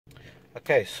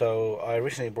Okay, so I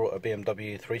recently bought a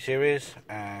BMW 3 Series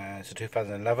and it's a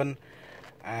 2011,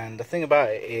 and the thing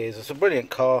about it is it's a brilliant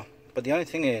car, but the only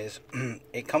thing is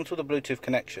it comes with a Bluetooth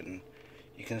connection.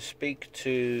 You can speak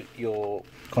to your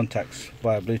contacts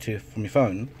via Bluetooth from your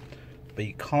phone, but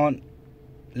you can't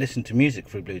listen to music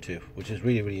through Bluetooth, which is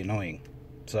really annoying.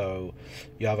 So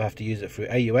you either have to use it through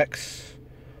AUX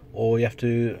or you have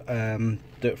to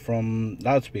do it from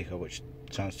loudspeaker, which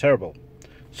sounds terrible.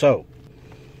 So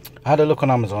I had a look on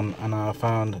Amazon and I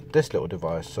found this little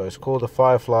device. So it's called the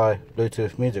Firefly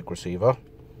Bluetooth music receiver,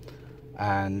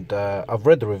 and I've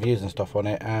read the reviews and stuff on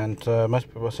it, and most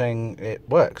people are saying it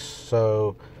works,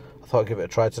 so I thought I'd give it a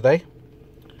try today.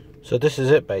 So this is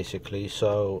it basically.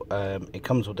 So it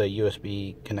comes with a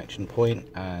USB connection point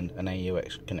and an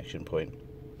AUX connection point.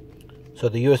 So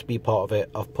the USB part of it,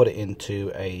 I've put it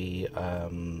into a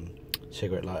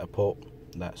cigarette lighter port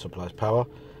that supplies power,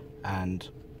 and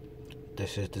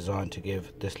this is designed to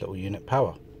give this little unit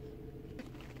power.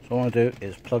 So what I want to do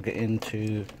is plug it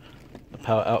into the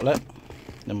power outlet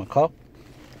in my car,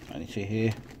 and you see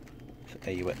here it's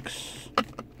AUX.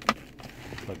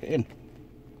 Plug it in.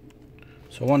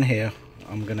 So on here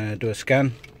I'm going to do a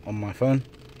scan on my phone,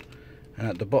 and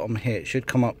at the bottom here it should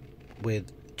come up with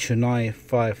Tunai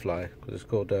Firefly, because it's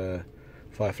called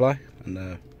Firefly and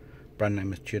the brand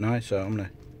name is Tunai. So I'm going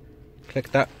to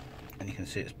click that and you can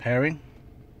see it's pairing.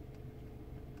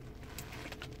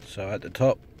 So at the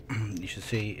top you should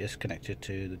see it's connected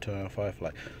to the Tunai Firefly.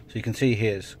 So you can see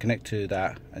here it's connected to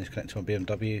that, and it's connected to my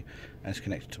BMW, and it's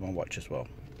connected to my watch as well.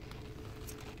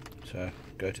 So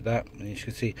go to that and you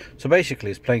can see, so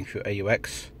basically it's playing through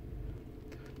AUX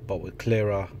but with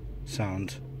clearer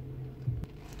sound.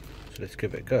 So let's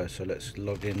give it a go. So let's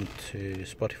log into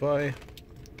Spotify.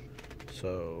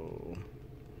 So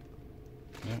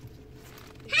yeah.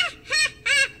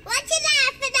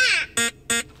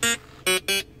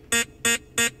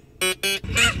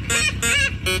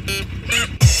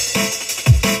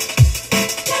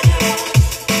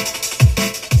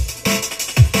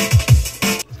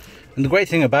 And the great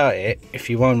thing about it, if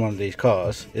you own one of these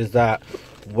cars, is that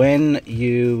when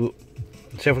you,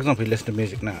 say for example you listen to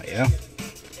music now, yeah,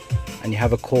 and you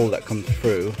have a call that comes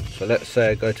through, so let's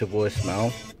say I go to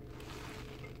voicemail.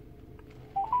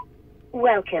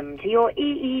 Welcome to your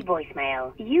EE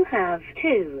voicemail. You have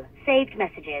 2 saved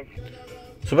messages.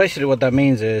 So basically what that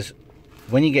means is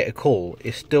when you get a call,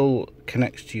 it still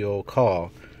connects to your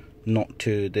car, not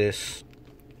to this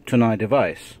Tunai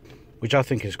device, which I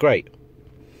think is great.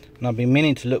 And I've been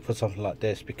meaning to look for something like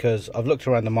this because I've looked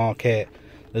around the market.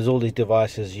 There's all these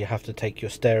devices, you have to take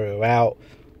your stereo out,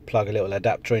 plug a little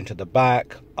adapter into the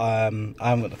back. I haven't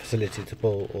got the facility to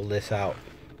pull all this out.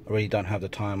 I really don't have the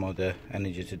time or the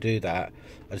energy to do that.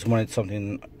 I just wanted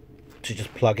something to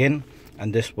just plug in,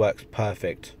 and this works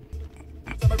perfect.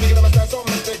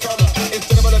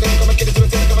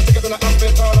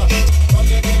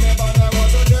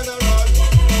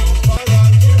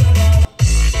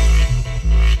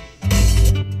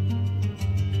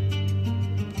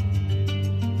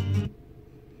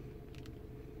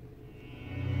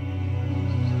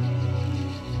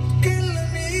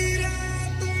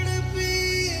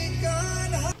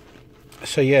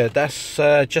 So yeah, that's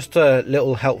just a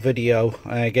little help video.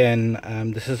 Again,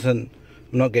 this isn't,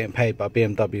 I'm not getting paid by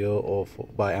BMW or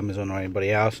by Amazon or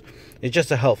anybody else. It's just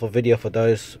a helpful video for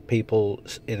those people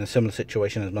in a similar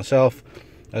situation as myself.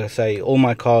 Like I say, all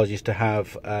my cars used to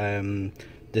have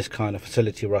this kind of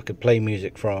facility where I could play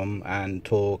music from and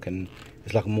talk, and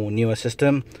it's like a more newer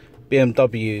system.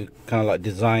 BMW kind of like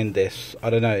designed this, I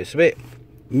don't know, it's a bit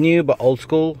new but old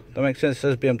school. That makes sense. It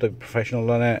says BMW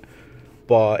Professional on it,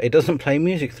 but it doesn't play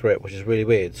music through it, which is really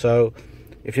weird. So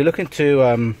if you're looking to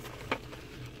like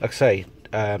I say,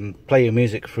 play your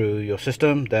music through your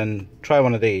system, then try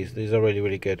one of these. These are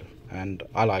really good, and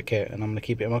I like it, and I'm going to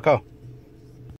keep it in my car.